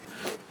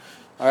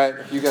All right,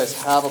 if you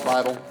guys have a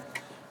Bible,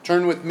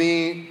 turn with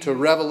me to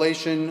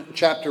Revelation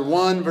chapter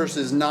 1,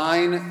 verses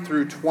 9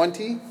 through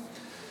 20.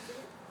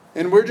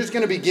 And we're just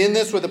going to begin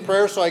this with a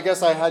prayer, so I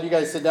guess I had you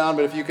guys sit down,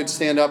 but if you could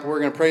stand up,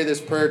 we're going to pray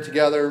this prayer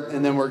together,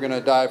 and then we're going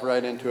to dive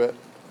right into it.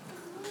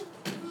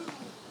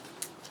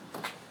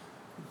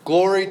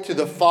 Glory to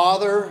the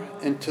Father,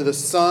 and to the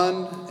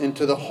Son, and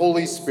to the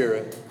Holy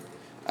Spirit,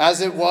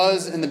 as it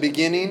was in the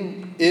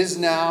beginning, is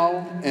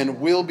now,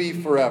 and will be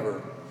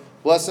forever.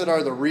 Blessed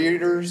are the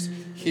readers,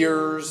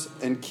 hearers,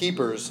 and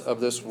keepers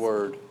of this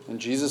word. In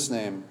Jesus'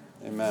 name,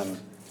 amen.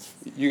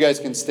 You guys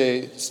can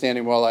stay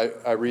standing while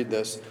I read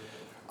this.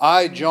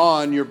 I,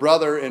 John, your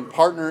brother and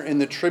partner in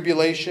the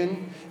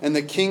tribulation and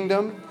the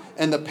kingdom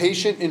and the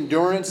patient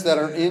endurance that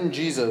are in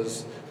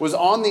Jesus, was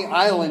on the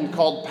island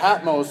called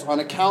Patmos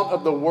on account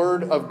of the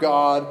word of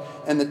God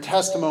and the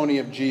testimony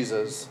of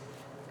Jesus.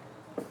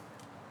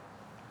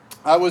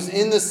 I was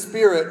in the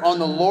Spirit on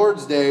the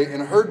Lord's day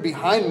and heard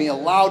behind me a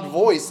loud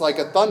voice like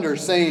a thunder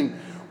saying,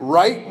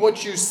 "Write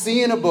what you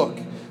see in a book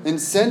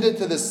and send it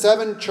to the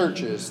 7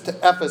 churches, to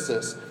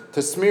Ephesus,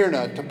 to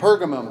Smyrna, to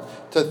Pergamum,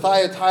 to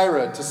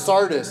Thyatira, to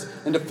Sardis,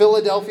 and to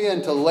Philadelphia,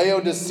 and to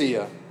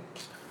Laodicea."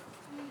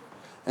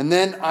 And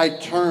then I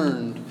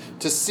turned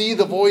to see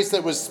the voice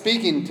that was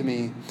speaking to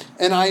me,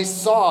 and I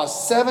saw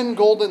 7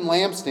 golden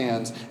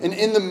lampstands, and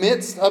in the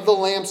midst of the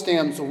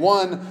lampstands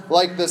one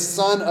like the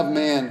Son of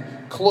Man,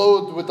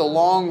 clothed with a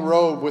long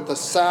robe with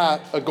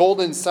a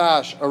golden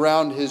sash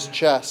around his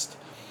chest.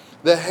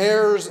 The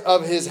hairs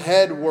of his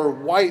head were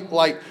white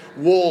like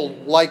wool,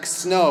 like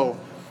snow.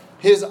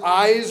 His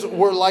eyes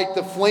were like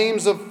the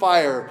flames of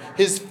fire.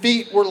 His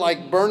feet were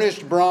like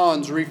burnished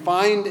bronze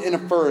refined in a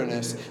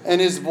furnace. And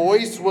his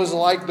voice was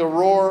like the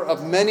roar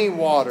of many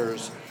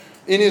waters.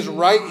 In his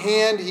right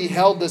hand he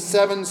held the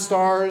 7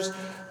 stars.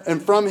 And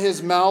from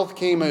his mouth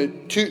came a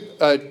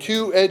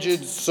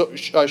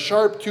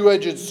sharp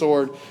two-edged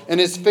sword. And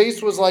his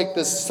face was like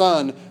the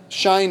sun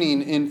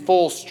shining in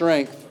full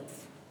strength.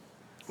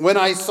 When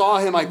I saw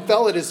him, I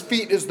fell at his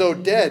feet as though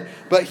dead.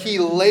 But he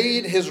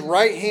laid his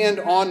right hand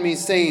on me,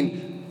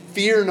 saying,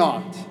 "Fear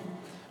not.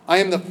 I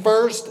am the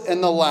first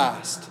and the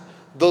last,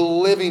 the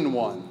living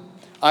one.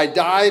 I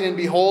died, and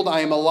behold, I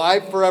am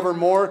alive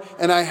forevermore,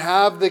 and I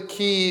have the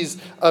keys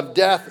of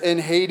death and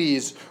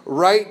Hades.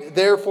 Write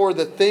therefore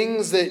the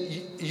things that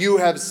you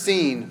have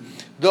seen,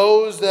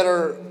 those that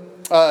are,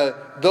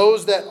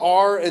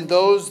 and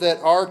those that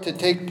are to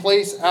take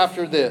place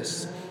after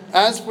this.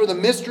 As for the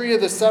mystery of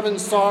the 7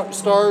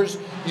 stars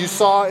you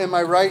saw in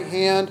my right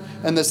hand,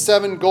 and the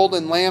 7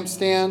 golden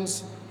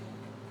lampstands,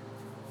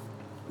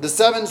 the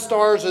 7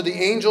 stars are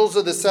the angels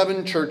of the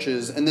 7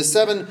 churches, and the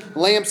 7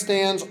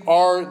 lampstands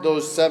are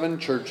those 7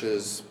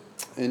 churches."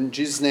 In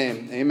Jesus'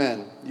 name,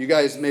 amen. You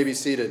guys may be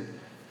seated.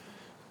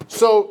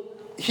 So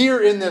here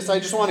in this, I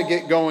just want to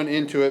get going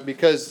into it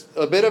because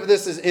a bit of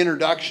this is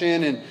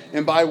introduction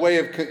and by way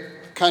of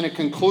kind of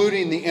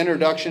concluding the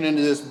introduction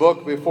into this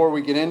book before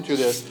we get into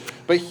this.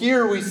 But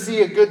here we see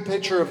a good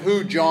picture of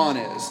who John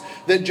is.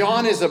 That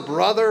John is a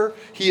brother,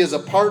 he is a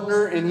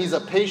partner, and he's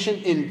a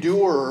patient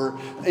endurer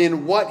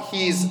in what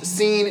he's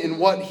seen and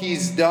what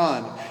he's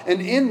done.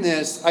 And in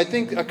this, I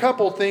think a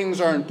couple things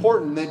are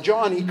important. That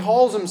John, he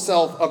calls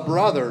himself a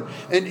brother.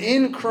 And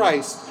in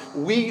Christ,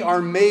 we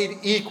are made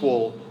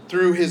equal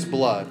through his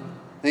blood.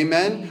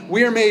 Amen?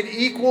 We are made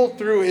equal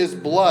through his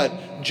blood.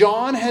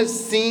 John has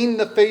seen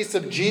the face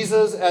of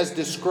Jesus as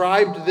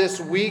described this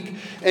week,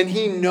 and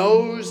he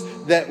knows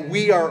that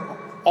we are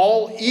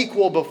all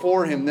equal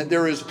before him, that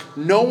there is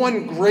no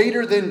one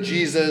greater than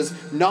Jesus,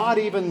 not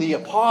even the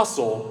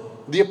Apostle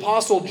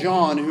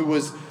John, who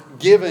was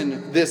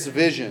given this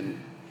vision.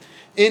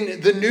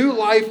 In the new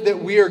life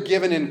that we are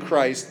given in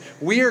Christ,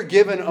 we are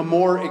given a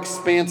more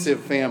expansive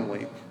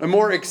family, a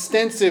more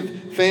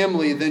extensive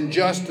family than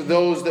just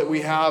those that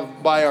we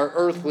have by our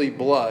earthly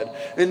blood.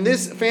 And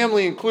this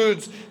family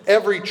includes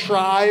every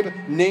tribe,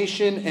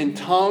 nation, and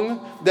tongue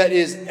that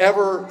is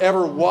ever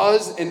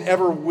was and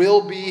ever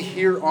will be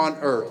here on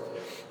earth.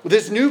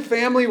 This new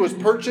family was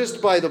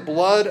purchased by the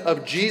blood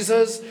of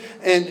Jesus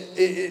and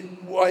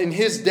in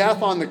his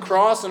death on the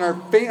cross. And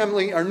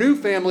our new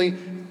family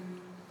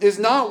is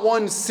not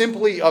one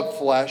simply of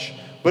flesh,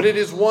 but it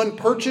is one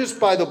purchased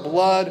by the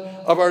blood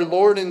of our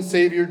Lord and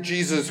Savior,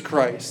 Jesus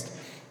Christ.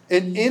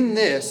 And in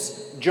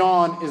this,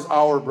 John is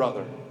our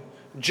brother.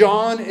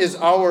 John is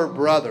our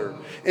brother.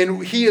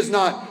 And he is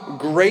not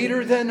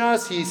greater than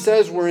us. He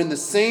says we're in the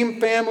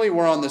same family.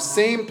 We're on the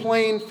same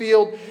playing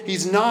field.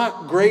 He's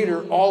not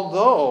greater,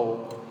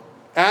 although,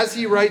 as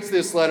he writes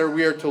this letter,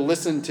 we are to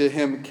listen to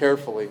him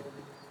carefully.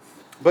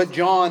 But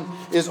John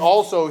is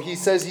also, he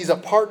says he's a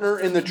partner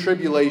in the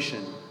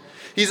tribulation.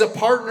 He's a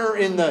partner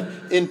in the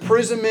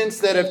imprisonments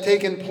that have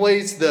taken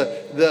place,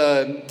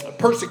 the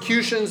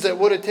persecutions that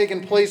would have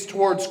taken place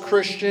towards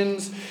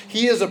Christians.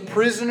 He is a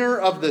prisoner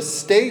of the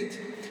state,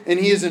 and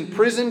he is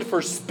imprisoned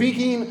for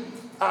speaking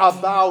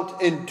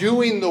about and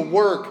doing the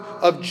work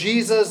of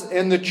Jesus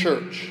and the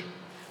church.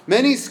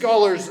 Many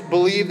scholars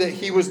believe that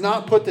he was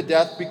not put to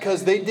death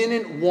because they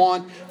didn't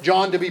want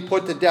John to be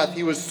put to death.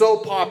 He was so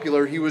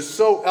popular, he was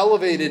so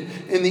elevated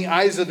in the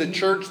eyes of the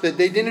church that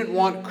they didn't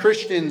want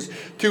Christians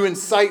to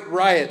incite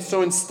riots.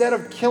 So instead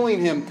of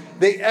killing him,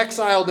 they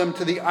exiled him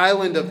to the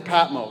island of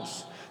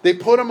Patmos. They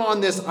put him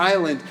on this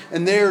island,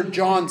 and there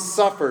John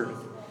suffered.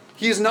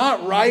 He is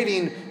not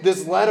writing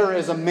this letter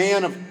as a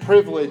man of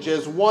privilege,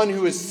 as one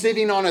who is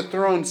sitting on a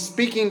throne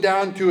speaking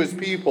down to his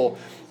people,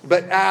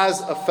 but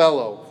as a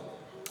fellow,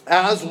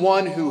 as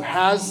one who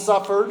has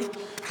suffered,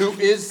 who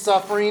is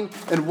suffering,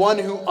 and one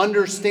who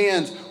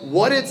understands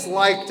what it's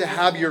like to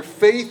have your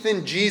faith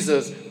in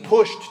Jesus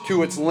pushed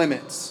to its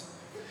limits.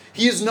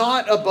 He is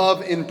not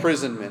above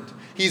imprisonment.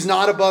 He's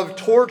not above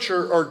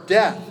torture or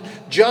death,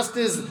 just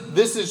as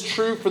this is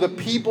true for the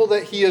people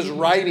that he is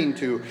writing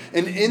to.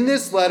 And in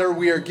this letter,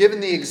 we are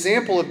given the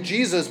example of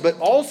Jesus, but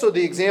also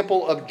the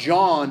example of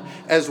John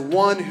as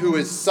one who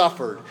has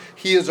suffered.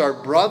 He is our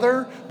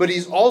brother, but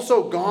he's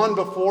also gone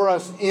before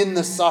us in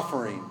the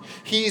suffering.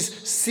 He's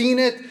seen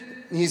it,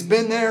 he's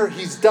been there,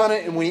 he's done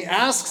it, and when he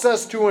asks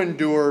us to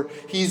endure,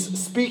 he's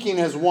speaking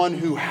as one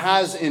who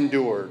has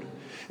endured.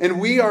 And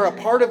we are a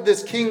part of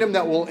this kingdom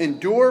that will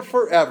endure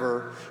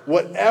forever,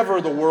 whatever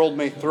the world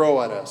may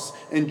throw at us.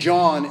 And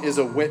John is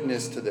a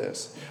witness to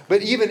this.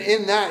 But even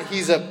in that,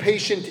 he's a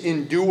patient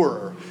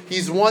endurer.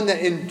 He's one that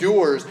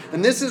endures.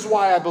 And this is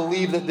why I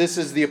believe that this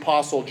is the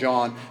Apostle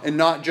John and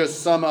not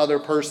just some other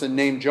person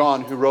named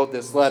John who wrote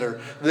this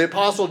letter. The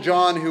Apostle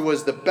John, who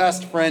was the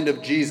best friend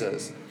of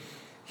Jesus.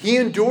 He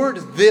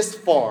endured this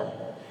far.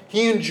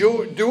 He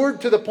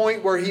endured to the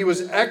point where he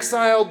was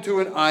exiled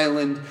to an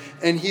island,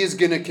 and he is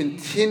going to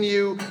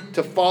continue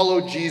to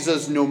follow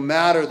Jesus no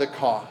matter the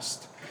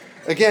cost.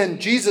 Again,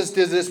 Jesus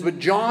did this, but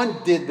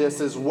John did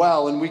this as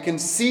well. And we can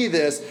see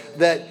this,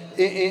 that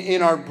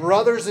in our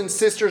brothers and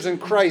sisters in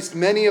Christ,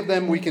 many of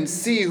them we can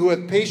see who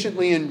have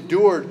patiently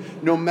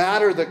endured no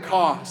matter the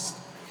cost.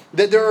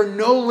 That there are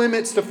no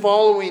limits to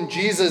following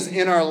Jesus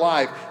in our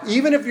life.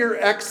 Even if you're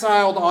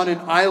exiled on an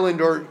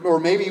island, or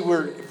maybe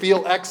we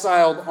feel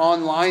exiled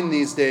online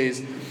these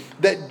days,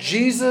 that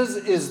Jesus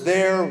is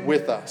there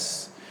with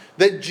us.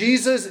 That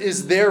Jesus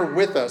is there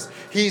with us.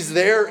 He's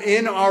there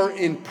in our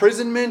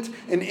imprisonment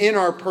and in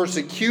our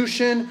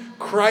persecution.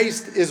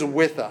 Christ is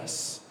with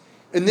us.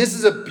 And this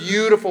is a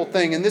beautiful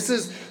thing. And this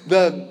is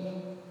the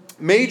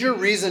major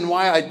reason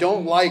why I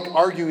don't like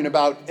arguing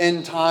about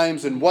end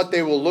times and what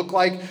they will look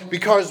like,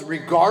 because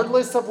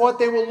regardless of what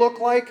they will look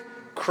like,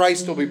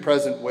 Christ will be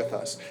present with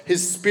us.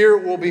 His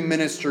Spirit will be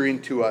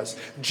ministering to us.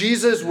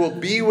 Jesus will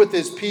be with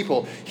his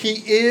people. He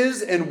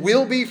is and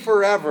will be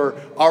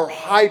forever our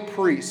high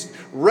priest,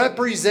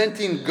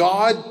 representing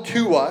God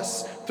to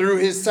us through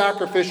his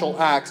sacrificial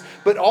acts,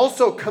 but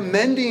also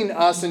commending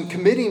us and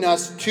committing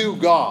us to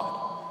God.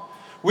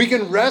 We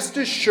can rest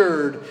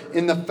assured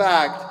in the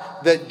fact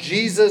that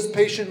Jesus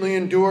patiently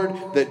endured,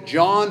 that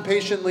John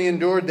patiently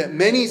endured, that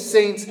many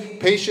saints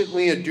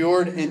patiently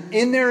endured, and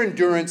in their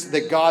endurance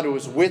that God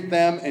was with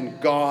them and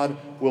God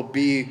will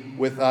be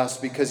with us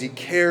because he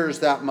cares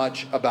that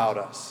much about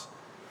us.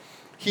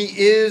 He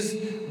is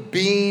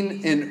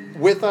being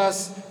with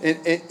us,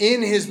 and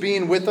in his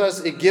being with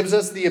us, it gives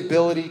us the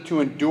ability to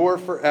endure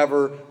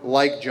forever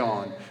like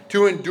John.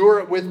 To endure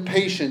it with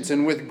patience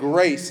and with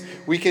grace.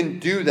 We can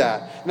do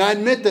that. And I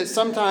admit that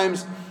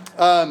sometimes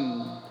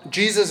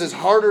Jesus is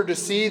harder to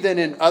see than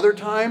in other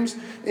times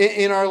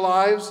in our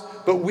lives,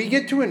 but we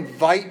get to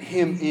invite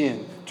him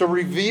in, to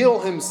reveal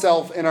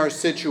himself in our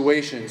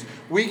situations.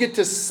 We get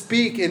to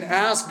speak and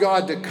ask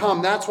God to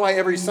come. That's why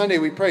every Sunday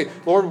we pray,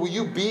 Lord, will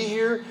you be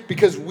here?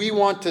 Because we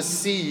want to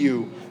see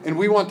you, and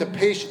we want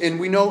to and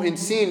we know in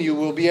seeing you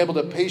we'll be able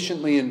to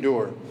patiently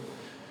endure.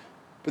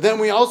 But then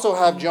we also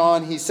have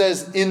John, he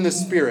says, in the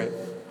Spirit.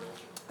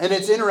 And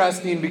it's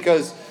interesting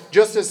because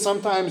just as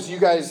sometimes you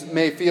guys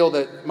may feel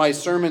that my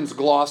sermons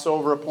gloss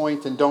over a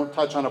point and don't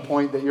touch on a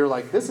point that you're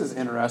like, this is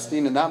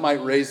interesting, and that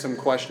might raise some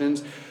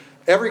questions.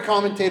 Every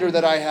commentator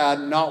that I had,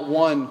 not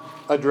one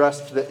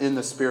addressed the in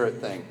the Spirit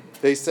thing.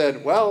 They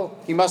said, well,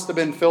 he must have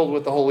been filled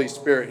with the Holy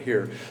Spirit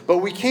here. But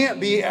we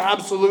can't be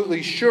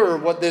absolutely sure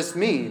what this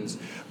means.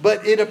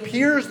 But it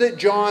appears that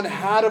John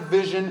had a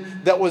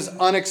vision that was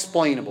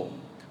unexplainable.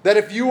 That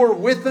if you were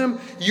with him,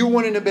 you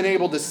wouldn't have been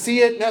able to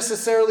see it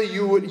necessarily.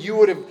 You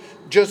would have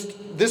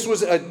just, this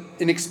was an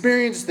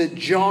experience that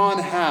John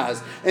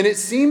has. And it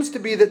seems to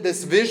be that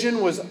this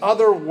vision was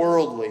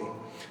otherworldly.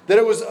 That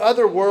it was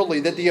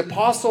otherworldly. That the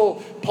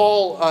Apostle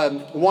Paul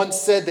once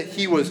said that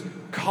he was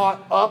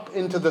caught up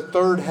into the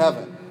third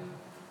heaven.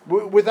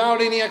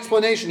 Without any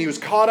explanation, he was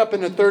caught up in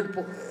the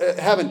third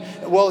heaven.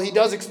 Well, he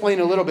does explain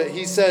a little bit.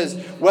 He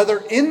says, whether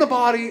in the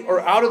body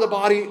or out of the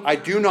body, I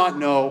do not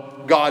know.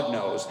 God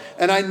knows.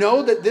 And I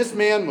know that this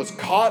man was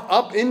caught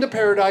up into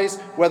paradise,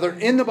 whether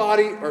in the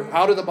body or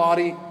out of the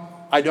body,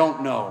 I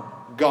don't know.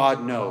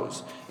 God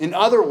knows. In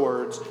other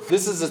words,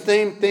 this is the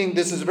same thing.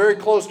 This is very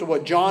close to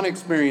what John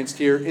experienced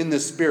here in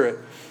the Spirit.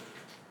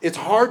 It's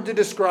hard to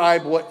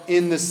describe what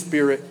in the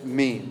Spirit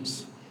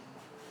means.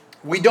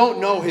 We don't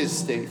know his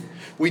state.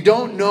 We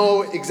don't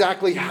know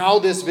exactly how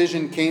this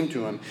vision came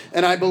to him.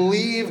 And I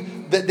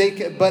believe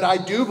that I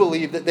do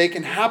believe that they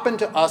can happen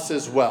to us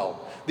as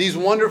well. These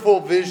wonderful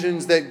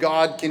visions that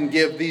God can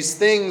give, these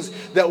things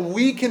that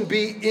we can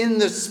be in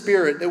the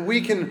Spirit, that we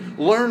can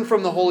learn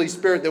from the Holy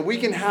Spirit, that we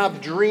can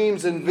have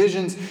dreams and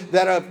visions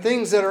that are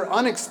things that are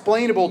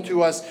unexplainable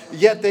to us,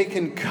 yet they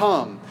can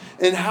come.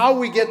 And how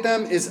we get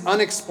them is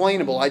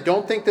unexplainable. I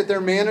don't think that they're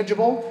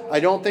manageable. I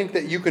don't think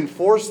that you can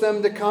force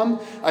them to come.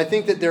 I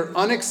think that they're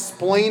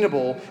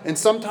unexplainable. And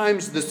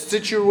sometimes the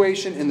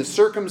situation and the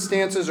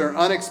circumstances are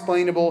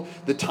unexplainable.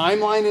 The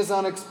timeline is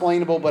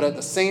unexplainable. But at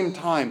the same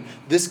time,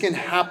 this can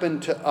happen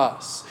to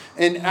us.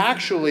 And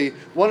actually,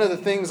 one of the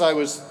things I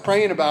was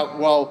praying about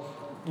while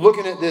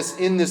looking at this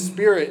in the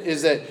Spirit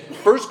is that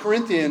 1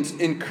 Corinthians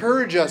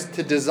encourage us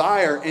to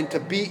desire and to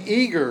be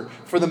eager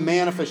for the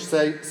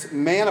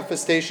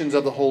manifestations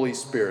of the Holy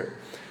Spirit.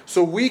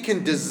 So we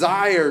can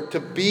desire to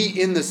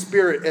be in the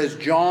Spirit as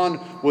John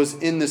was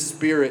in the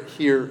Spirit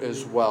here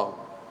as well.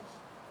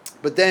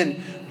 But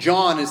then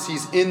John, as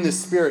he's in the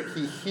Spirit,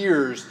 he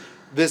hears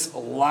this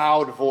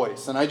loud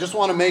voice. And I just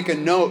want to make a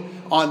note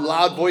on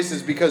loud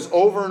voices, because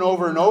over and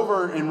over and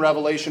over in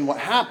Revelation, what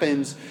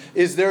happens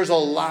is there's a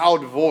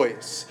loud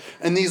voice.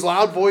 And these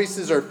loud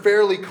voices are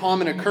fairly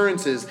common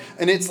occurrences.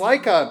 And it's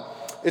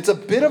a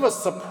bit of a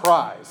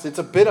surprise. It's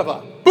a bit of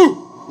a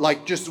boo,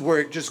 like just where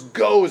it just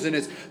goes, and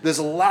it's this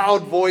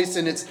loud voice,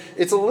 and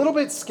it's a little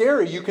bit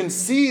scary. You can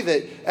see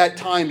that at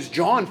times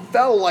John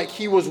felt like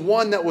he was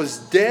one that was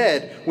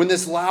dead when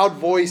this loud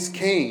voice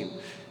came.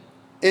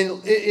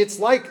 And it's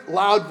like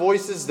loud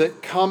voices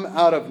that come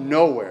out of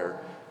nowhere.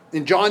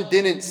 And John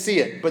didn't see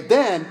it. But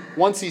then,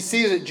 once he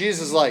sees it,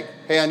 Jesus is like,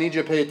 hey, I need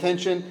you to pay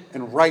attention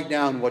and write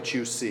down what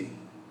you see.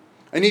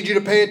 I need you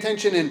to pay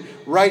attention and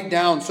write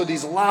down. So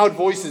these loud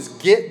voices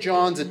get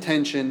John's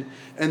attention,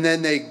 and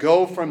then they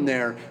go from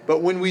there.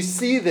 But when we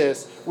see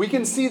this, we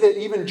can see that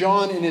even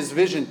John in his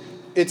vision,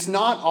 it's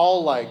not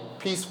all like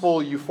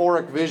peaceful,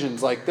 euphoric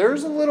visions. Like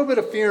there's a little bit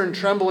of fear and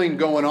trembling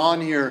going on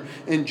here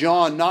in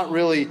John, not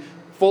really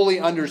fully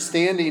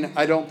understanding,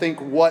 I don't think,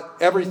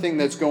 everything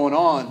that's going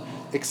on,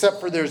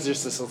 except for there's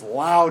just this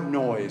loud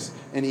noise,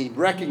 and he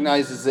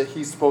recognizes that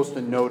he's supposed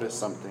to notice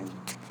something. And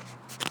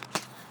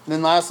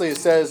then lastly, it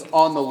says,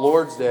 on the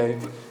Lord's Day.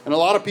 And a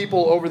lot of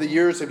people over the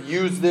years have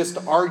used this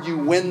to argue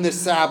when the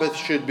Sabbath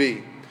should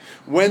be,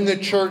 when the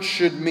church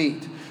should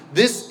meet.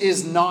 This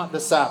is not the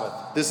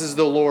Sabbath. This is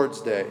the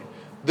Lord's Day.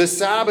 The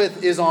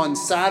Sabbath is on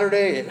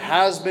Saturday. It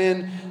has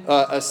been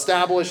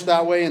established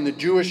that way in the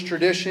Jewish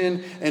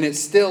tradition, and it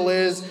still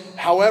is.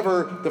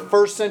 However, the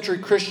first century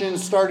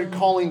Christians started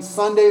calling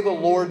Sunday the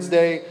Lord's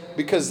Day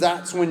because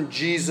that's when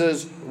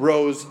Jesus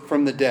rose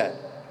from the dead.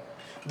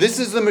 This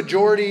is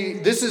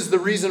the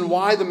reason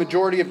why the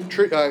majority of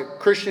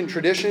Christian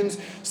traditions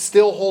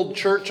still hold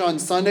church on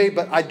Sunday,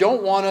 but I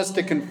don't want us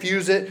to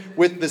confuse it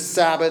with the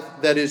Sabbath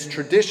that is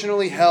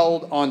traditionally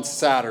held on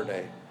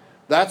Saturday.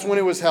 That's when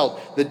it was held.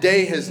 The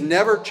day has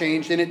never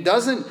changed, and it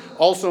doesn't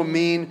also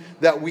mean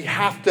that we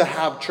have to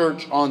have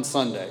church on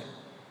Sunday.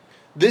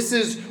 This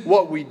is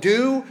what we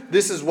do.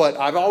 This is what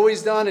I've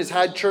always done, is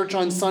had church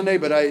on Sunday,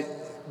 but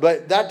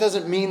that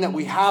doesn't mean that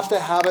we have to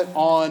have it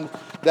on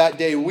that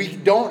day. We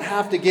don't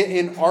have to get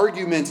in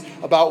arguments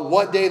about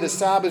what day the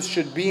Sabbath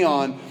should be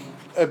on,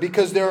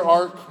 because there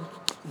are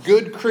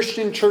good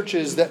Christian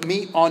churches that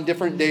meet on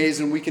different days,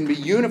 and we can be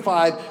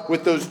unified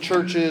with those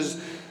churches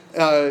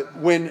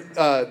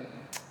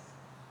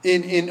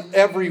in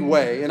every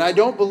way. And I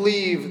don't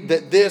believe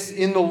that this,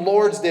 in the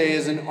Lord's Day,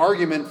 is an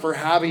argument for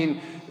having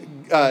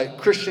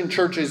Christian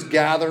churches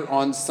gather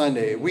on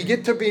Sunday. We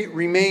get to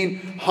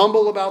remain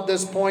humble about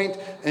this point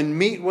and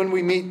meet when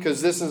we meet,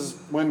 because this is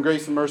when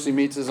Grace and Mercy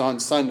meets, is on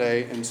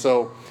Sunday. And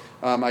so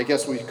I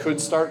guess we could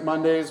start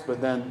Mondays,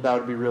 but then that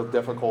would be real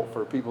difficult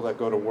for people that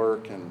go to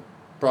work, and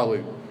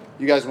probably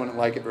you guys wouldn't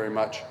like it very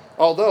much.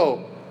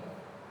 Although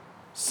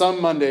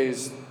some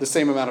Mondays the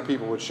same amount of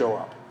people would show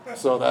up.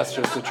 So that's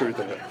just the truth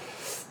of it.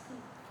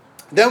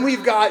 Then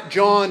we've got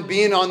John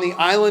being on the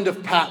island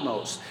of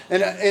Patmos.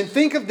 And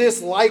think of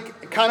this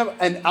like kind of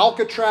an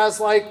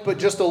Alcatraz-like, but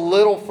just a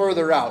little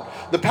further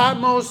out.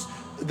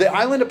 The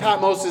island of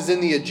Patmos is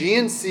in the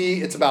Aegean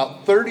Sea. It's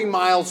about 30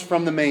 miles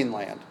from the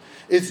mainland.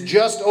 It's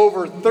just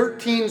over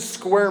 13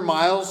 square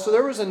miles, so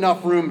there was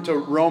enough room to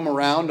roam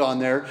around on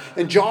there.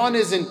 And John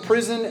is in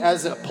prison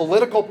as a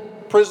political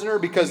prisoner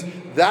because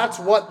that's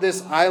what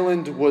this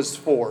island was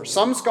for.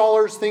 Some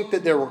scholars think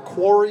that there were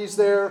quarries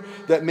there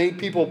that made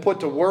people put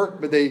to work,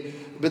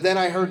 but then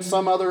I heard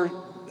some other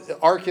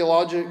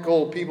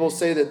archaeological people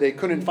say that they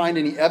couldn't find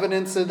any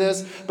evidence of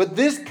this. But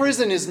this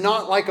prison is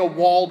not like a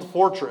walled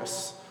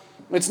fortress.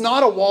 It's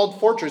not a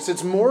walled fortress.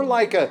 It's more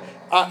like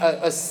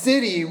a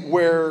city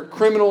where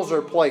criminals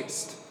are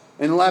placed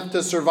and left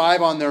to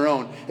survive on their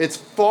own. It's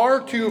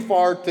far too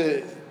far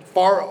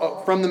far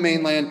up from the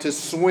mainland to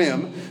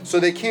swim, so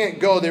they can't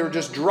go. They were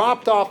just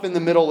dropped off in the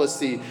middle of the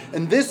sea.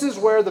 And this is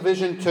where the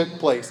vision took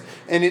place.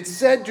 And it's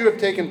said to have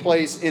taken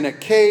place in a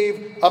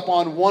cave up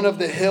on one of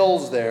the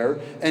hills there.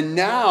 And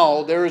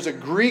now there is a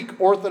Greek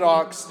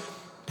Orthodox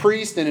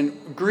priest and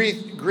a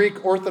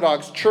Greek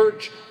Orthodox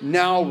church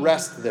now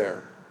rest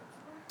there.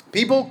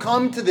 People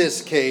come to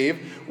this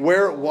cave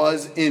where it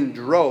was in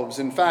droves.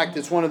 In fact,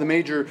 it's one of the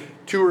major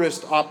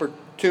tourist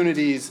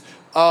opportunities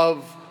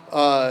of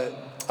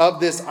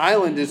this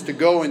island is to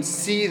go and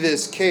see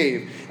this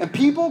cave. And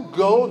people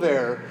go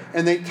there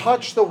and they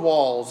touch the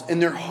walls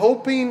and they're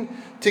hoping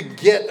to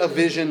get a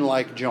vision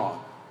like John.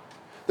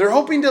 They're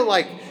hoping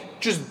to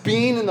just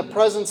being in the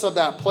presence of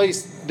that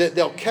place that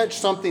they'll catch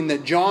something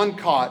that John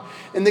caught.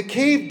 And the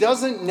cave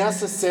doesn't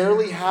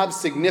necessarily have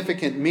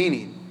significant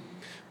meaning,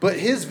 but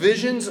his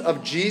visions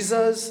of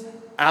Jesus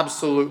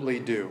absolutely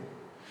do.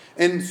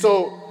 And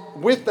so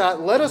with that,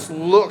 let us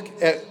look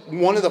at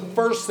one of the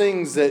first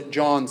things that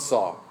John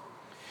saw.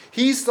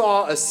 He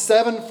saw a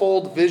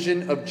sevenfold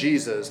vision of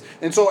Jesus.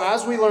 And so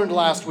as we learned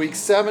last week,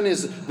 7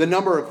 is the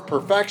number of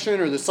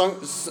perfection or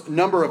the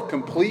number of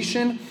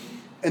completion.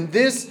 And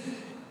this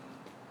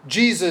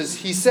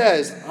Jesus, he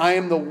says, I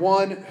am the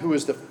one who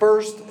is the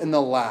first and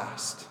the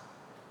last,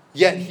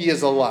 yet he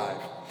is alive.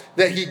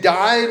 That he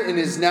died and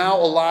is now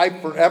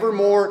alive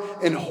forevermore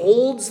and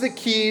holds the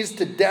keys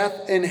to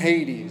death and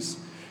Hades.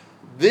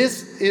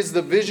 This is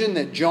the vision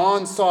that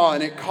John saw,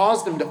 and it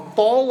caused him to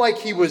fall like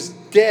he was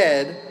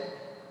dead.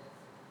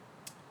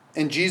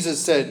 And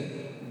Jesus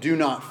said, do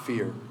not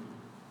fear.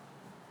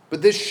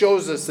 But this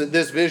shows us that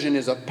this vision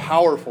is a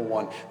powerful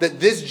one.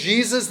 That this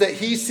Jesus that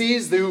he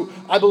sees, who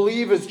I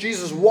believe as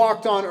Jesus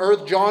walked on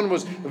earth, John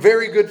was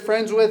very good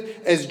friends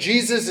with, as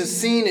Jesus is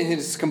seen in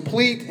his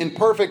complete and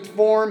perfect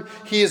form,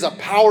 he is a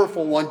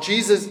powerful one.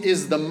 Jesus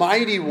is the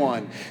mighty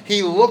one.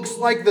 He looks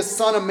like the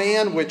Son of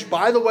Man, which,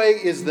 by the way,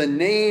 is the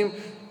name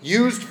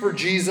used for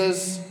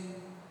Jesus,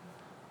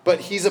 but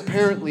he's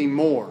apparently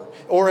more,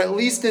 or at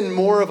least in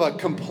more of a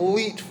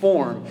complete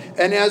form.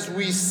 And as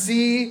we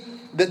see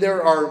that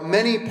there are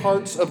many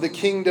parts of the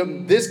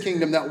kingdom, this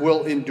kingdom that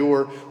will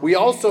endure, we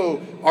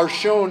also are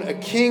shown a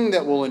king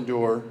that will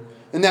endure,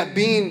 and that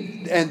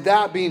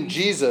being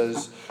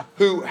Jesus,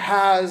 who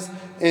has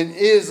and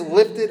is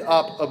lifted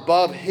up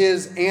above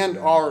his and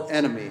our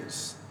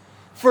enemies.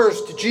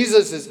 First,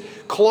 Jesus is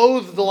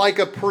clothed like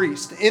a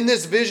priest. In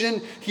this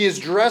vision, he is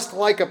dressed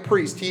like a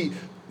priest.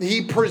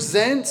 He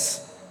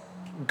presents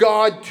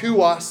God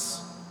to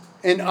us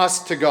and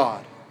us to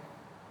God.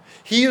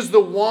 He is the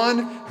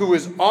one who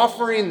is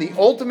offering the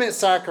ultimate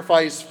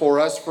sacrifice for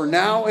us for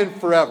now and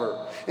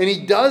forever. And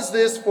he does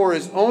this for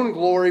his own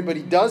glory, but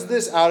he does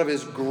this out of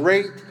his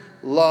great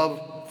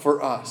love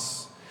for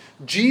us.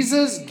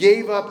 Jesus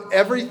gave up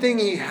everything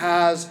he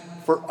has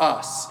for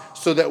us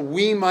so that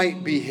we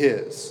might be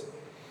his.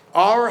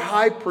 Our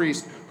high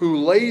priest who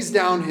lays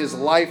down his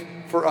life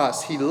for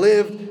us. He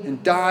lived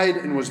and died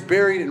and was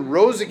buried and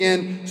rose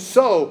again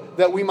so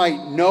that we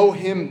might know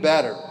him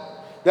better,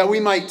 that we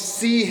might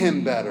see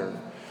him better,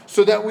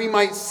 so that we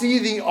might see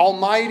the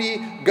Almighty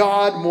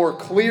God more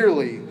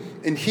clearly.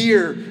 And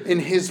here in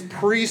his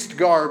priest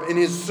garb, in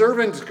his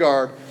servant's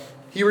garb,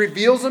 he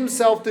reveals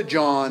himself to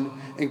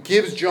John and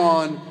gives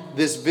John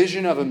this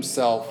vision of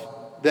himself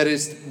that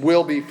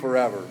will be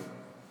forever.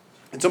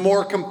 It's a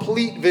more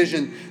complete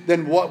vision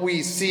than what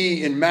we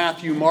see in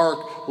Matthew,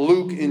 Mark,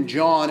 Luke, and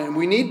John. And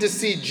we need to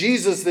see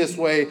Jesus this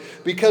way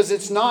because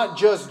it's not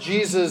just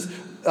Jesus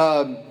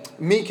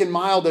meek and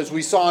mild as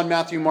we saw in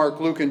Matthew, Mark,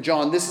 Luke, and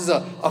John. This is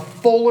a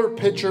fuller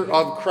picture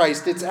of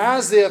Christ. It's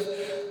as if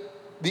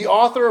the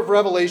author of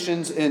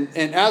Revelations and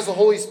as the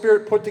Holy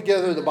Spirit put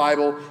together the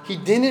Bible, he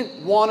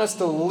didn't want us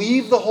to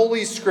leave the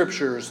Holy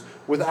Scriptures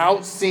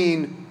without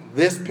seeing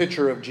this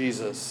picture of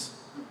Jesus.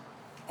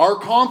 Our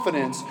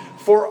confidence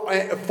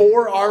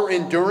for our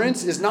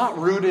endurance is not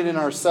rooted in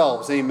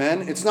ourselves,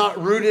 amen? It's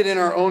not rooted in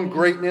our own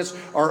greatness,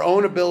 our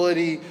own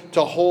ability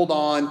to hold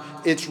on.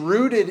 It's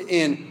rooted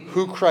in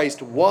who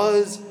Christ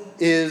was,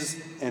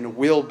 is, and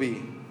will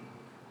be.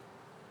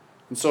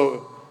 And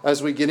so,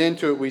 as we get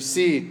into it, we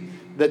see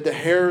that the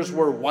hairs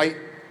were white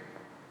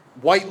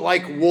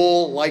like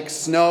wool, like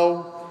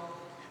snow.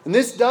 And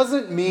this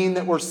doesn't mean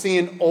that we're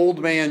seeing old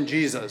man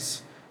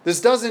Jesus. This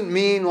doesn't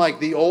mean like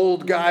the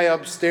old guy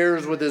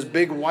upstairs with his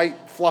big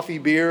white fluffy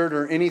beard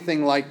or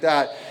anything like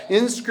that.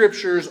 In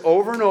scriptures,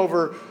 over and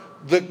over,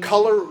 the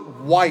color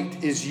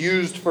white is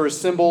used for a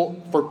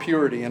symbol for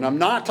purity. And I'm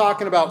not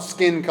talking about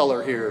skin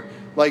color here.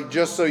 Like,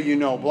 just so you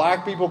know,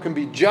 black people can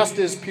be just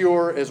as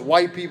pure as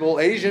white people.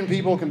 Asian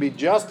people can be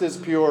just as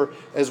pure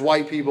as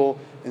white people.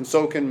 And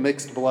so can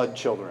mixed blood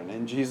children.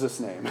 In Jesus'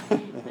 name.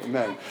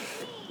 Amen.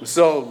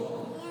 So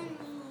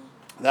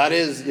that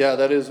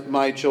is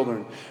my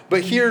children.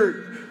 But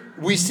here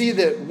we see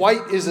that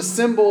white is a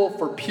symbol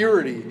for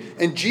purity.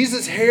 And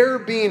Jesus' hair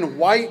being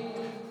white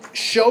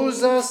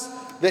shows us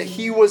that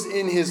he was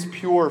in his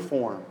pure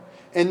form.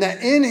 And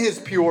that in his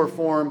pure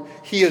form,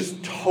 he is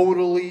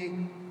totally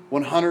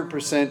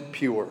 100%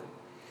 pure.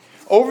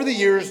 Over the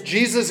years,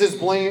 Jesus has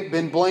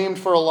been blamed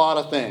for a lot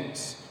of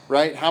things,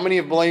 right? How many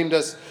have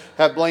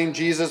blamed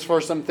Jesus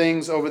for some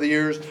things over the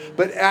years?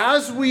 But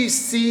as we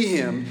see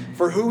him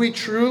for who he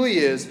truly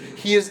is,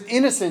 he is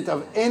innocent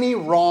of any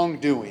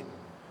wrongdoing.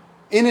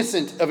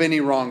 Innocent of any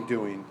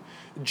wrongdoing.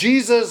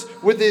 Jesus,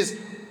 with his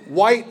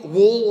white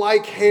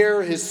wool-like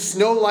hair, his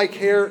snow-like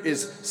hair,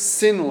 is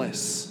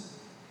sinless.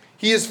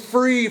 He is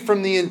free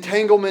from the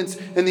entanglements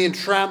and the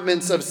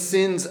entrapments of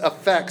sin's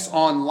effects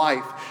on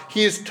life.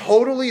 He is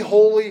totally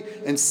holy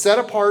and set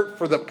apart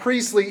for the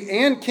priestly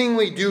and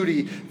kingly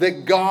duty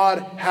that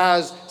God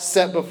has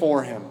set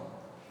before him.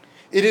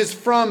 It is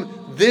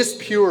from this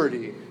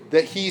purity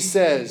that he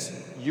says,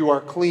 "You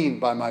are clean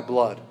by my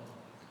blood.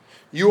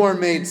 You are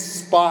made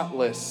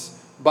spotless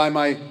by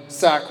my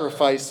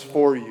sacrifice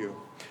for you."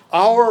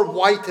 Our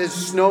white as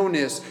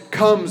snowness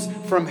comes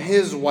from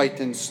his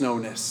whitened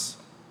snowness.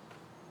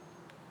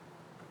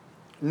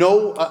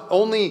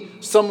 Only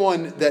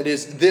someone that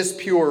is this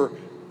pure,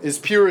 as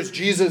pure as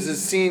Jesus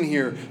is seen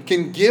here,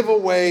 can give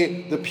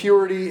away the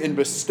purity and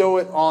bestow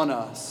it on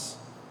us.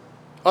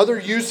 Other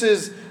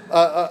uses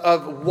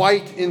of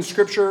white in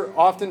Scripture,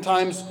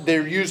 oftentimes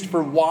they're used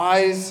for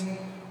wise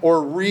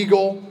or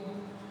regal.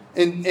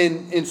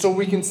 And so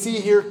we can see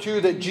here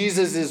too that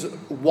Jesus is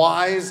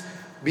wise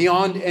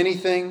beyond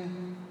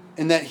anything,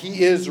 and that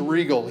he is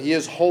regal. He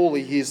is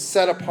holy. He is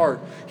set apart.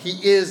 He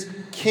is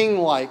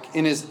king-like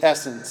in his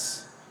essence.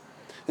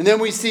 And then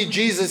we see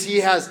Jesus, he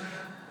has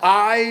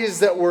eyes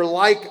that were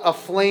like a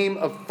flame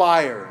of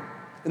fire.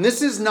 And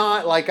this is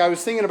not like, I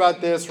was thinking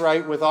about this,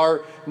 right, with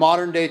our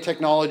modern day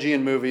technology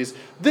and movies.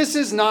 This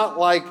is not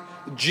like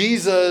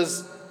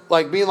Jesus,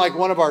 like being like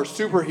one of our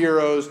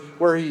superheroes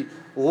where he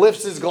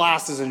lifts his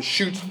glasses and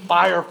shoots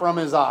fire from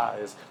his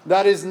eyes.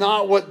 That is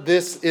not what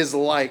this is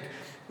like.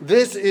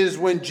 This is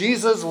when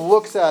Jesus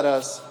looks at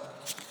us,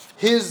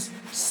 his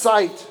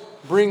sight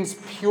brings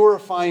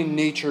purifying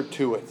nature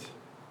to it.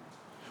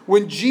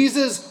 When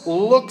Jesus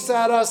looks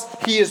at us,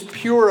 he is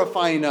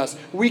purifying us.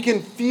 We can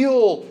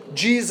feel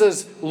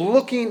Jesus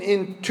looking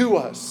into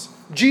us.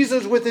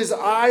 Jesus, with his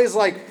eyes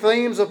like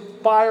flames of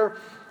fire,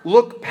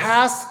 look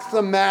past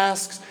the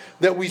masks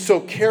that we so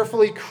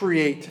carefully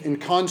create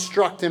and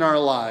construct in our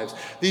lives.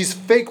 These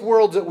fake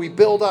worlds that we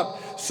build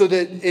up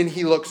and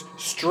he looks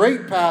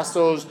straight past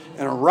those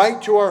and right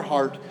to our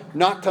heart,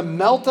 not to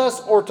melt us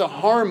or to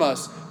harm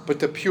us, but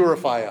to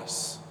purify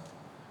us.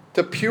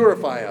 To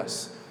purify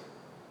us.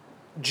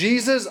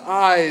 Jesus'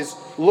 eyes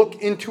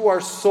look into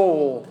our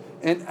soul,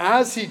 and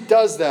as he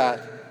does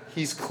that,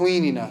 he's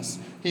cleaning us.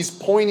 He's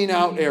pointing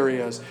out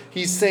areas.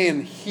 He's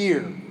saying,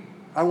 "Here,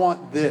 I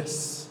want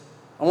this.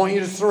 I want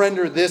you to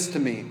surrender this to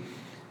me."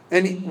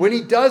 And when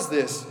he does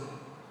this,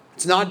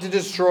 it's not to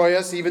destroy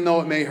us, even though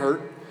it may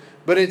hurt,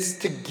 but it's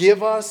to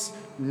give us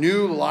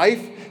new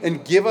life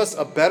and give us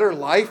a better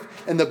life.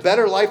 And the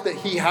better life that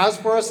he has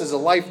for us is a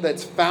life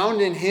that's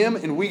found in him,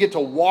 and we get to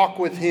walk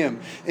with him.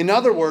 In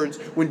other words,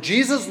 when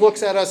Jesus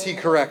looks at us, he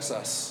corrects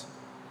us.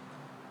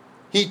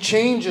 He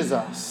changes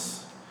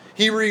us.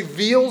 He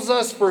reveals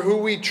us for who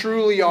we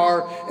truly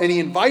are, and he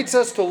invites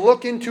us to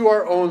look into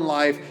our own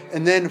life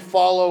and then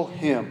follow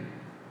him.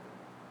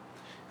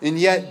 And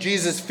yet,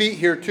 Jesus' feet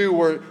here too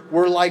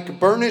were like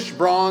burnished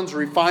bronze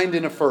refined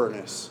in a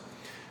furnace.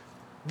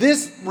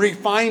 This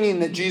refining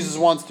that Jesus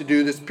wants to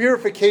do, this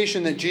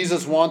purification that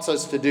Jesus wants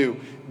us to do,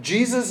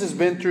 Jesus has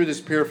been through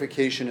this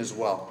purification as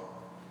well.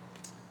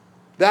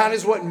 That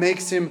is what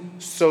makes him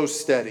so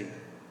steady.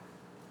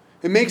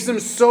 It makes him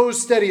so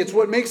steady. It's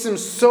what makes him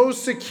so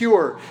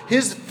secure.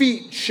 His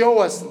feet show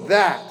us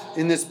that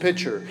in this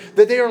picture.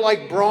 That they are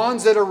like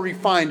bronze that are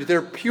refined.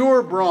 They're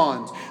pure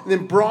bronze. And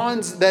then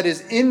bronze that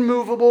is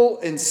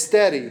immovable and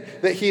steady.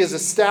 That he has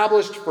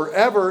established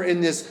forever in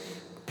this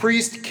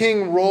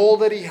priest-king role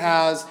that he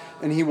has.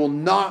 And he will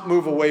not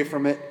move away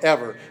from it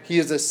ever. He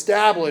is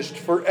established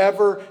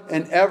forever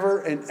and ever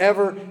and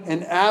ever.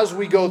 And as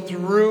we go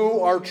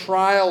through our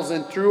trials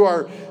and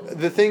through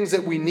the things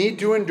that we need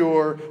to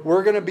endure,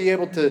 we're going to be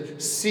able to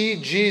see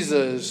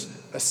Jesus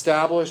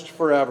established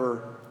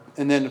forever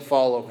and then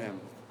follow him.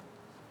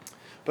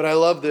 But I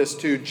love this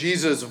too.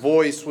 Jesus'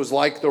 voice was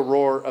like the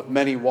roar of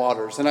many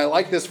waters. And I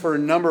like this for a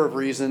number of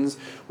reasons.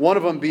 One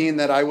of them being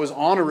that I was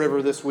on a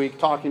river this week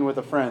talking with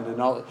a friend.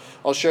 And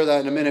I'll share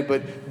that in a minute.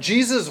 But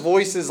Jesus'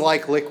 voice is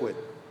like liquid.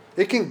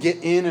 It can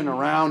get in and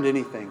around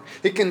anything.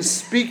 It can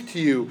speak to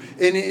you.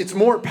 And it's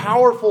more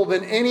powerful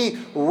than any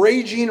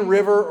raging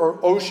river or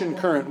ocean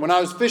current. When I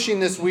was fishing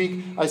this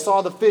week, I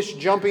saw the fish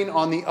jumping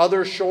on the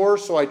other shore.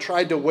 So I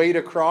tried to wade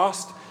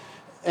across.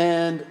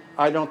 And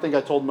I don't think I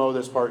told Mo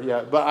this part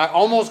yet, but I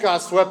almost got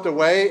swept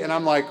away, and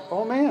I'm like,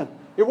 oh man,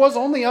 it was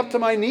only up to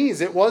my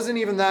knees. It wasn't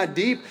even that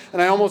deep,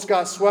 and I almost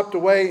got swept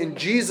away. And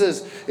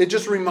Jesus, it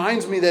just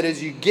reminds me that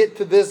as you get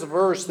to this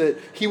verse, that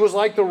he was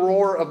like the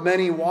roar of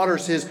many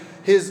waters.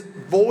 His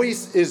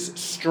voice is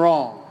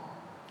strong.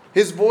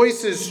 His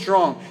voice is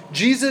strong.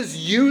 Jesus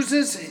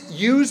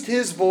used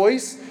his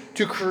voice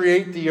to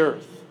create the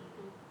earth.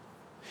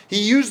 He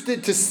used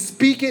it to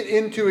speak it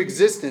into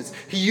existence.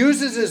 He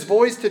uses his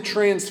voice to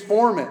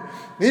transform it.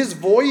 His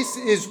voice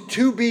is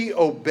to be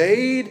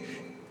obeyed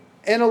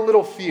and a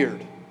little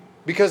feared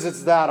because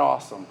it's that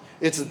awesome.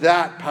 It's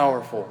that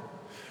powerful.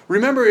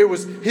 Remember, it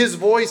was his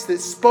voice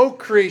that spoke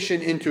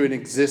creation into an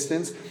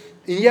existence.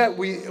 And yet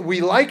we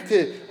like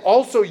to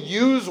also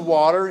use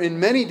water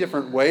in many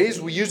different ways.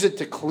 We use it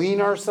to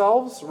clean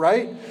ourselves,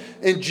 right?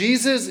 And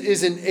Jesus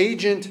is an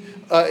agent.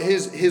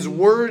 His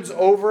words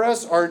over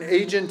us are an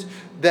agent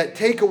that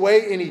take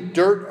away any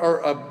dirt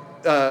or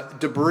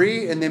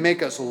debris, and they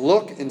make us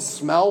look and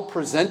smell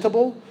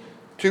presentable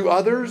to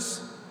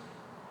others.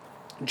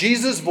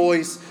 Jesus'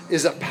 voice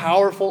is a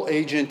powerful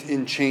agent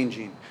in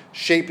changing,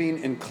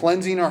 shaping and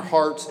cleansing our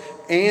hearts,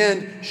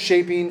 and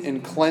shaping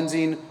and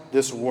cleansing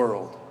this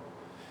world.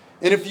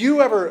 And if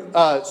you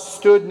ever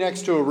stood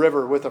next to a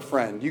river with a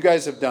friend, you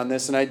guys have done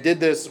this, and I did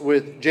this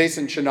with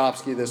Jason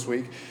Chinovsky this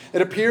week.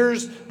 It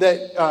appears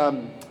that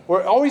where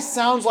it always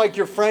sounds like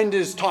your friend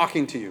is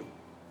talking to you,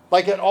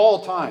 like at all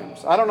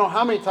times. I don't know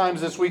how many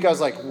times this week I was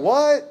like,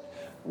 what?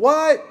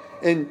 What?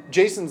 And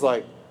Jason's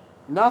like,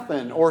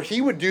 nothing. Or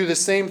he would do the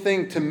same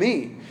thing to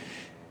me.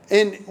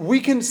 And we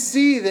can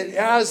see that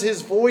as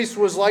his voice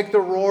was like the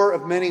roar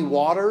of many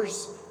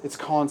waters, it's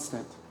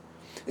constant.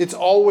 It's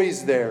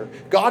always there.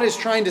 God is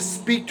trying to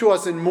speak to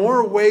us in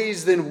more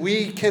ways than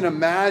we can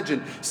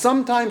imagine.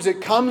 Sometimes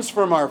it comes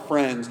from our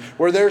friends,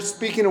 where they're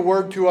speaking a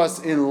word to us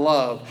in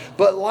love.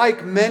 But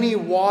like many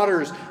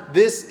waters,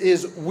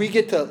 we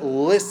get to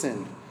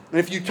listen. And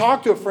if you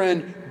talk to a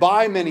friend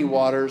by many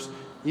waters,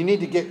 you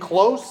need to get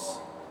close,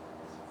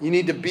 you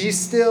need to be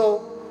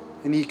still,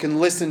 and you can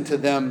listen to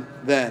them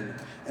then.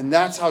 And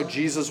that's how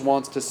Jesus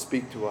wants to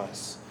speak to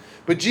us.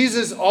 But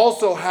Jesus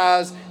also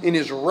has in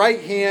his right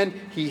hand,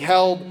 he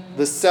held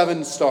the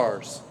 7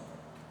 stars.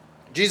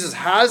 Jesus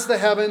has the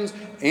heavens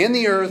and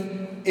the earth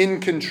in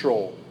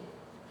control.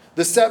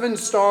 The 7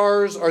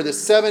 stars are the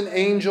 7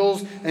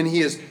 angels, and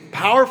he is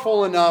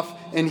powerful enough,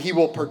 and he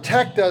will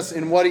protect us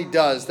in what he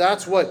does.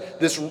 That's what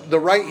the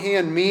right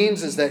hand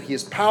means, is that he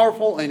is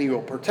powerful and he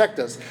will protect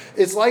us.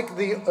 It's like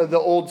the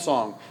old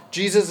song,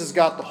 Jesus has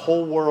got the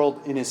whole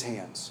world in his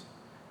hands.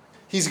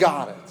 He's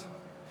got it.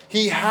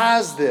 He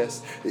has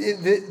this.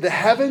 The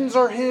heavens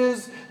are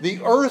his. The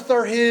earth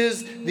are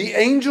his. The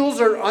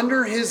angels are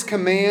under his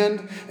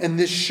command. And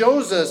this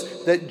shows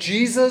us that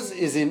Jesus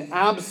is in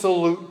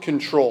absolute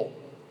control.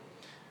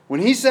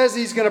 When he says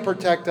he's going to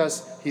protect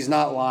us, he's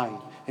not lying.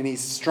 And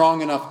he's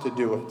strong enough to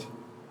do it.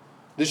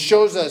 This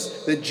shows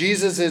us that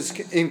Jesus is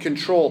in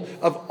control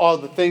of all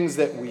the things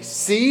that we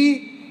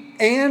see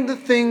and the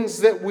things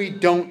that we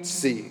don't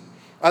see.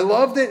 I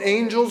love that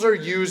angels are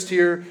used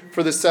here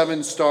for the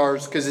 7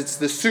 stars because it's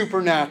the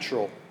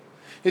supernatural.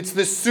 It's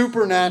the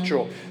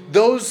supernatural.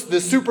 The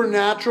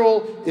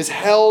supernatural is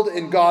held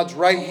in God's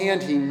right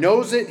hand. He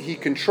knows it. He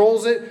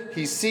controls it.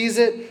 He sees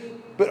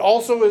it. But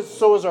also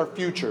so is our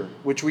future,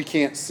 which we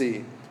can't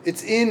see.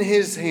 It's in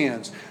his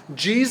hands.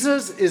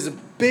 Jesus is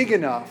big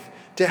enough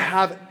to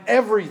have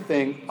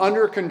everything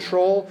under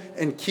control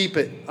and keep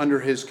it under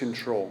his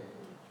control.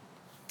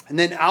 And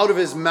then out of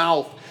his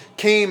mouth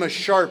came a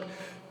sharp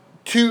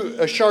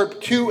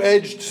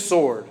two-edged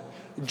sword.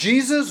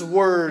 Jesus'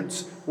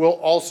 words will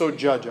also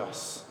judge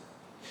us.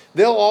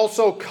 They'll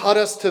also cut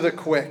us to the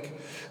quick.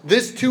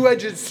 This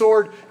two-edged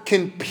sword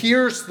can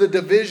pierce the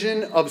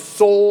division of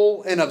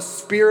soul and of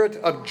spirit,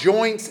 of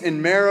joints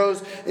and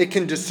marrows. It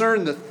can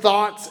discern the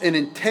thoughts and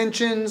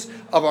intentions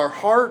of our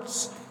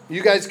hearts.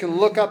 You guys can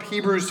look up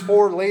Hebrews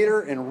 4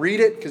 later and read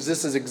it, because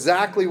this is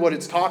exactly what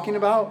it's talking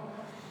about.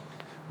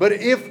 But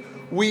if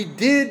we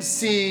did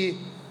see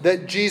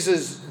that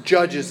Jesus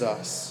judges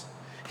us,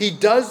 he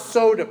does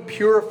so to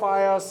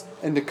purify us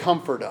and to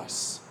comfort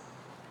us.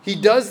 He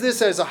does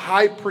this as a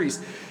high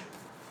priest.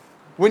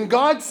 When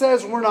God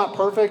says we're not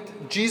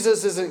perfect,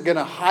 Jesus isn't going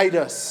to hide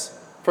us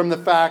from the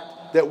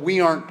fact that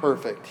we aren't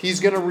perfect. He's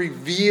going to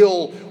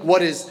reveal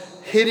what is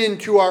hidden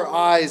to our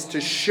eyes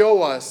to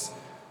show us,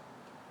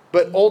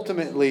 but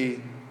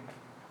ultimately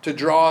to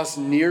draw us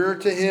nearer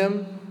to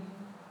him,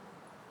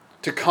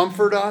 to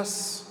comfort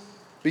us.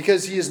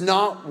 Because he is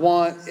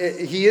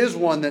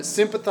one that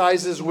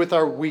sympathizes with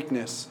our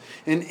weakness.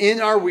 And in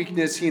our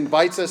weakness, he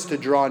invites us to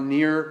draw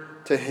near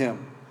to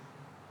him.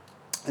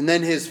 And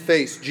then his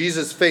face,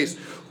 Jesus' face,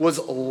 was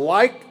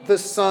like the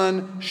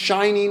sun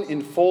shining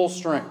in full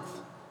strength.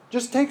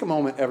 Just take a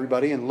moment,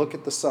 everybody, and look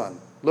at the sun.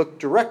 Look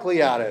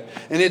directly at it.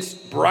 And it's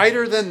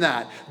brighter than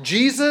that.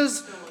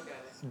 Jesus,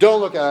 don't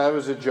look at it. That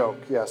was a joke.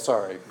 Yeah,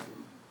 sorry.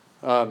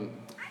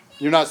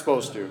 You're not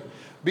supposed to.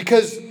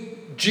 Because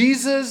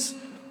Jesus...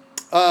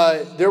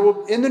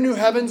 in the new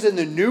heavens and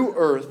the new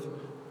earth,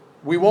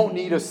 we won't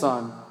need a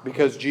sun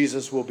because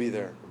Jesus will be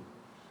there,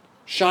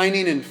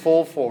 shining in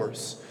full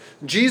force.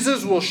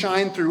 Jesus will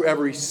shine through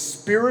every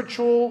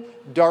spiritual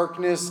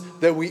darkness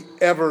that we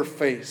ever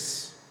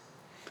face.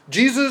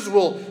 Jesus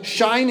will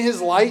shine his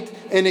light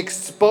and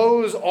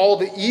expose all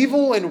the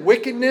evil and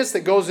wickedness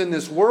that goes in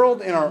this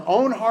world, in our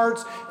own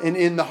hearts, and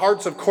in the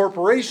hearts of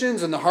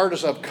corporations, in the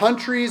hearts of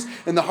countries,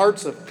 in the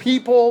hearts of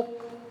people.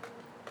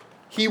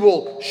 He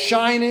will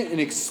shine it and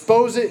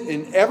expose it,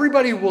 and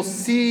everybody will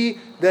see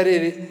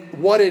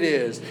what it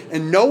is.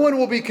 And no one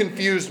will be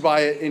confused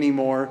by it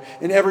anymore.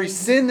 And every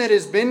sin that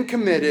has been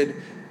committed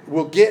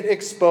will get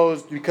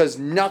exposed, because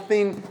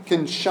nothing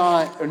can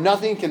shine or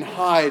nothing can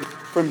hide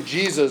from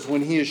Jesus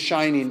when he is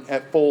shining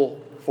at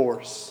full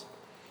force.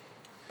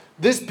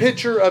 This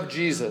picture of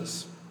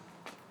Jesus,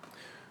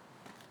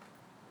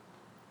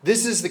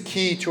 this is the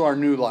key to our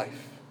new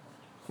life.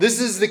 This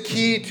is the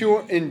key to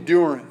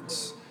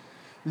endurance.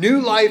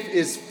 New life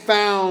is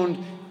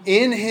found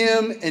in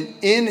him and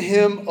in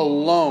him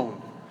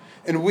alone.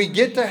 And we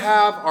get to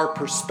have our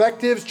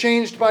perspectives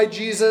changed by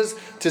Jesus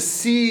to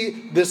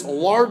see this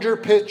larger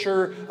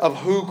picture of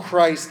who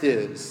Christ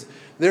is.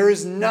 There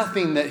is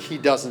nothing that he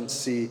doesn't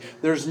see.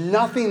 There's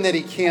nothing that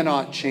he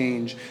cannot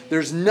change.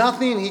 There's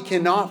nothing he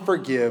cannot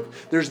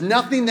forgive. There's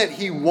nothing that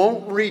he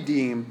won't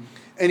redeem.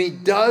 And he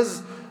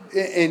does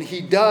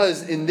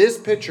in this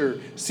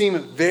picture seem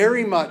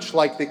very much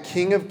like the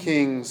King of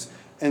Kings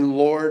and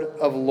Lord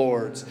of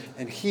Lords.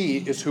 And he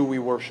is who we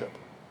worship.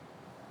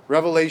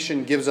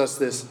 Revelation gives us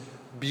this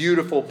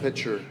beautiful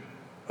picture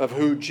of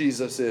who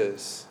Jesus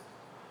is.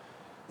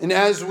 And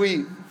as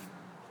we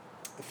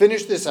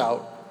finish this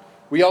out,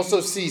 we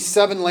also see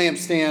 7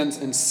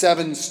 lampstands and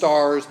 7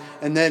 stars.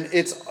 And then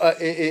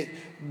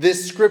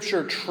this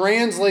scripture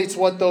translates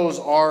what those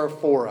are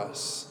for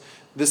us.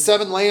 The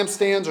 7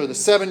 lampstands are the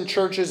 7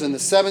 churches, and the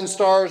 7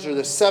 stars are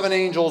the 7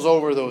 angels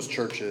over those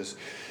churches.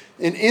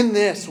 And in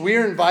this, we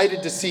are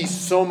invited to see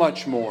so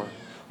much more.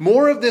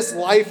 More of this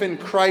life in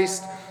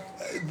Christ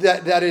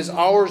that is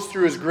ours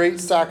through his great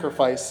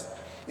sacrifice.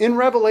 In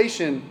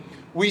Revelation,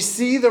 we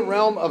see the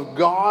realm of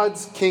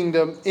God's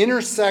kingdom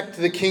intersect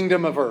the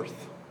kingdom of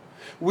earth.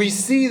 We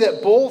see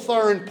that both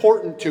are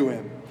important to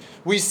him.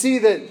 We see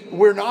that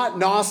we're not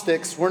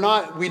Gnostics.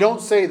 We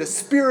don't say the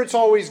spirit's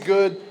always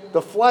good,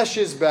 the flesh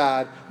is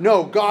bad.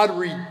 No, God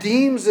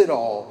redeems it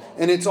all,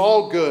 and it's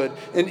all good.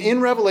 And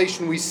in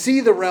Revelation, we see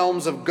the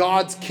realms of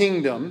God's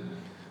kingdom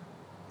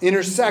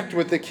intersect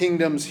with the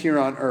kingdoms here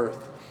on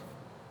earth.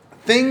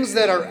 Things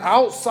that are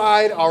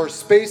outside our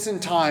space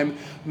and time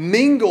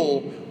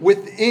mingle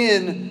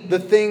within the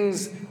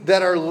things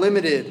that are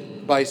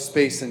limited by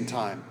space and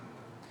time.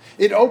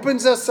 It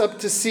opens us up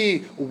to see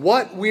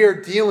what we are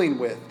dealing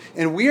with.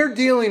 And we are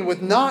dealing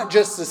with not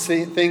just the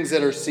things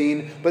that are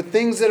seen, but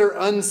things that are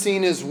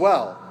unseen as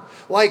well.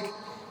 Like,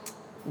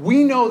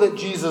 we know that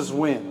Jesus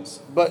wins,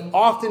 but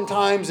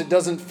oftentimes it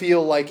doesn't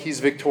feel like he's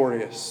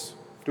victorious.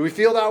 Do we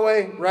feel that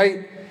way,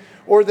 right?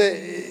 Or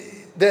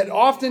that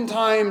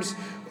oftentimes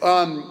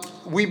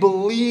we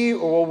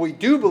believe, or we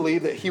do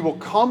believe, that he will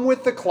come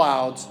with the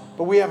clouds,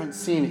 but we haven't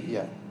seen it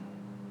yet.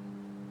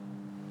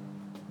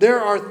 There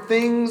are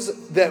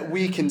things that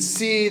we can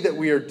see that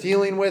we are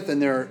dealing with,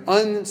 and there are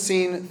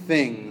unseen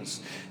things.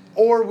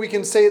 Or we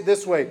can say it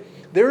this way: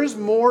 there is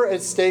more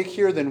at stake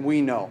here than we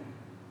know.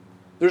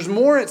 There's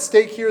more at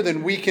stake here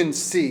than we can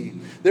see.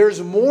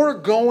 There's more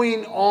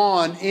going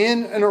on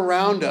in and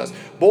around us,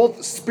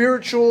 both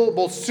spiritual,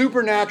 both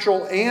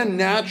supernatural and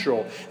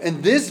natural.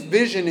 And this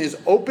vision is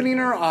opening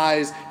our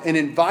eyes and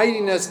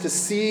inviting us to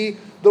see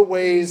the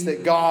ways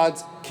that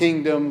God's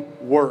kingdom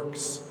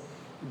works.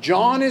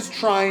 John is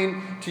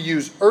trying to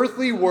use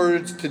earthly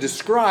words to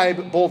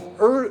describe both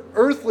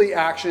earthly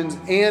actions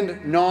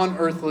and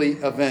non-earthly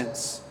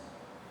events.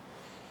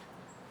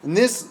 And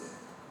this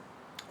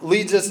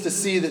leads us to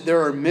see that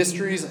there are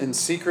mysteries and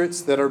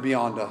secrets that are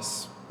beyond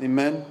us.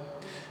 Amen?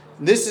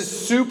 This is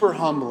super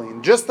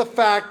humbling. Just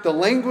the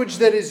language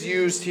that is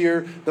used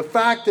here, the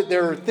fact that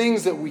there are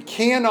things that we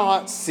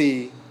cannot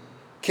see,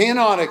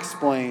 cannot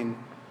explain,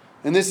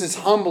 and this is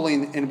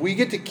humbling, and we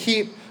get to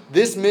keep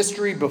this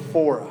mystery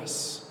before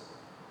us.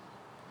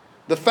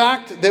 The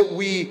fact that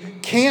we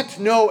can't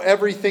know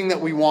everything that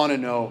we want to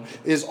know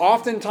is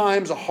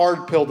oftentimes a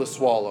hard pill to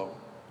swallow,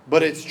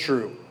 but it's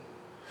true.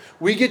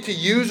 We get to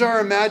use our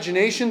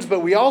imaginations, but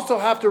we also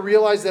have to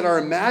realize that our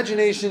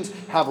imaginations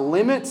have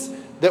limits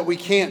that we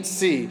can't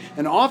see.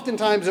 And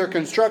oftentimes they're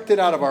constructed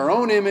out of our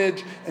own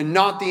image and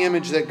not the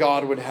image that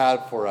God would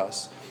have for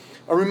us.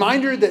 A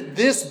reminder that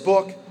this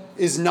book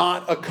is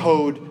not a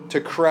code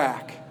to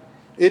crack.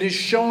 It is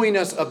showing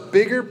us a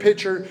bigger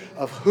picture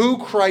of who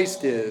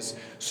Christ is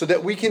so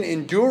that we can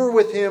endure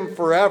with him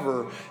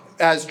forever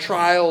as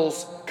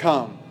trials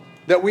come.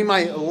 That we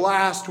might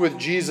last with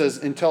Jesus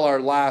until our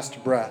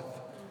last breath.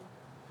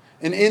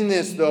 And in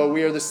this, though,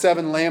 we are the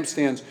 7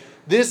 lampstands.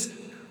 This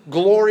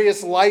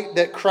glorious light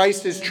that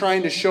Christ is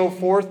trying to show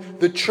forth,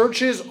 the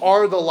churches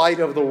are the light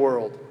of the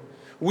world.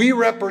 We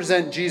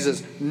represent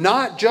Jesus,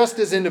 not just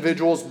as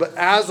individuals, but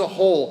as a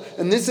whole.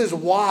 And this is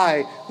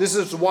why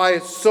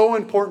it's so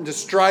important to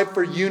strive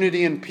for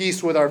unity and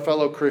peace with our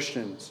fellow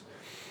Christians.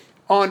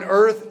 On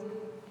earth,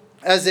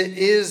 as it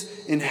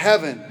is in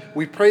heaven.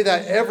 We pray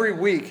that every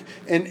week,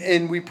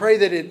 and we pray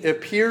that it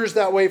appears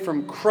that way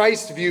from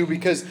Christ's view,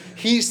 because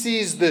he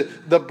sees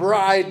the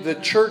bride, the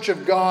church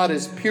of God,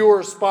 as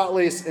pure,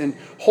 spotless, and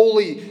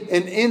holy.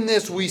 And in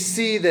this we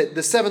see that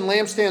the seven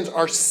lampstands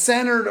are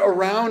centered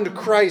around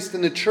Christ,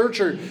 and the church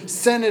are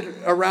centered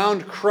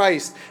around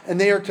Christ, and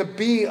they are to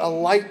be a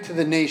light to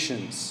the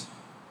nations.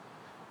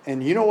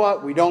 And you know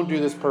what? We don't do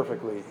this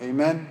perfectly.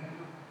 Amen?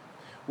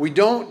 We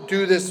don't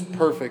do this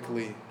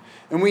perfectly.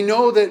 And we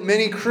know that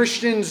many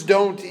Christians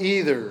don't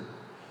either.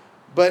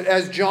 But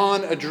as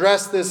John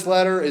addressed this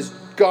letter, as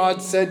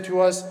God said to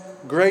us,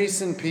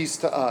 grace and peace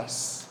to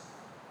us.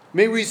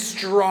 May we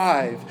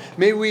strive.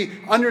 May we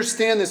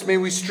understand this. May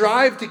we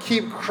strive to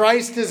keep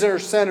Christ as our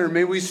center.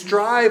 May we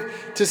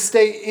strive to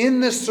stay in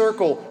the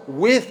circle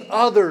with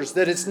others,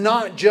 that it's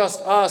not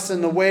just us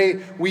and the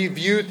way we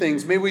view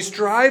things. May we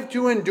strive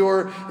to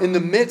endure in the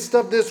midst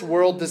of this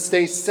world to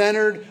stay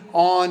centered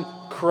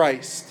on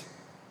Christ.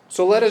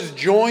 So let us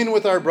join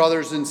with our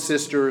brothers and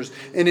sisters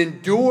and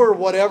endure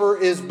whatever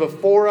is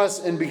before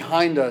us and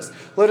behind us.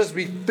 Let us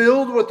be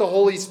filled with the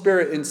Holy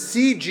Spirit and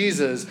see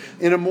Jesus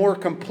in a more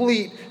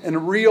complete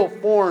and real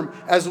form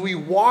as we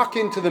walk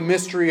into the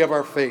mystery of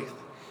our faith.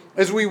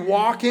 As we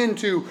walk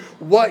into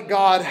what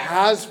God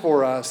has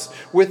for us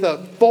with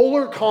a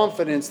fuller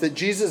confidence that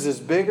Jesus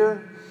is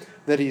bigger,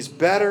 that he's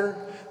better,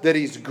 that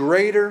he's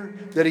greater,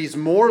 that he's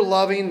more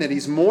loving, that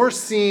he's more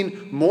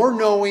seen, more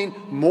knowing,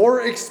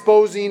 more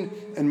exposing,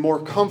 and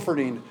more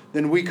comforting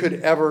than we could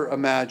ever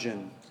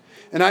imagine.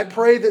 And I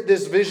pray that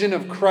this vision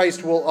of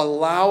Christ will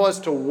allow us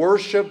to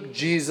worship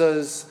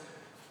Jesus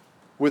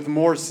with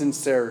more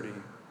sincerity,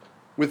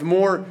 with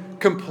more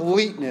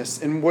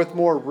completeness, and with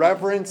more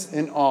reverence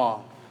and awe.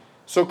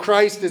 So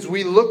Christ, as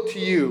we look to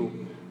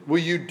you, will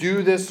you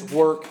do this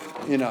work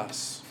in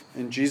us?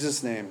 In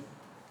Jesus' name,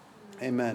 amen.